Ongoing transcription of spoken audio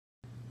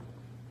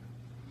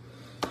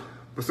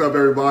What's up,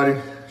 everybody?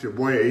 It's your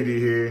boy AD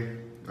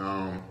here.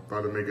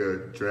 About to make a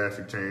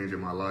drastic change in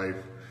my life.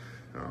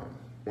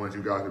 Want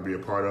you guys to be a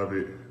part of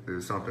it.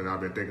 It's something I've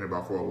been thinking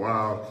about for a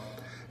while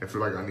and feel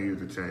like I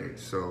needed to change.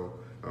 So,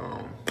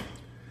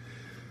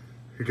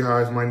 you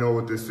guys might know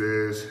what this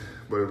is,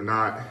 but if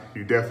not,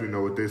 you definitely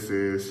know what this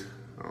is.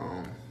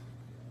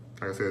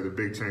 Like I said, it's a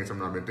big change,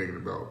 something I've been thinking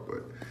about,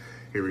 but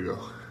here we go.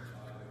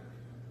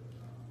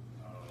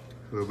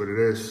 A little bit of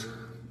this.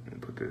 Let me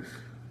put this,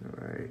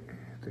 all right.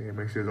 I think it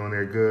makes sure it's on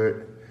there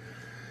good.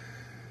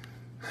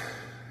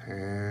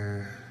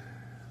 And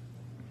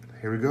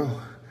here we go.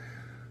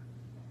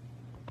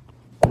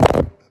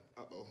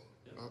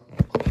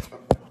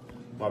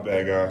 My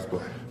bad, guys,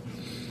 but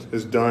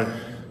it's done.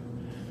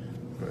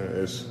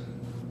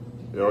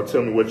 Y'all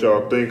tell me what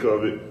y'all think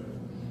of it.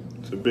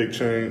 It's a big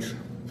change.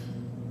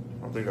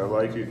 I think I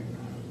like it.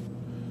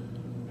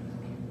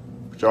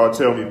 But y'all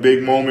tell me,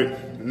 big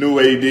moment, new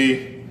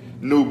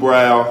AD, new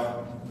brow.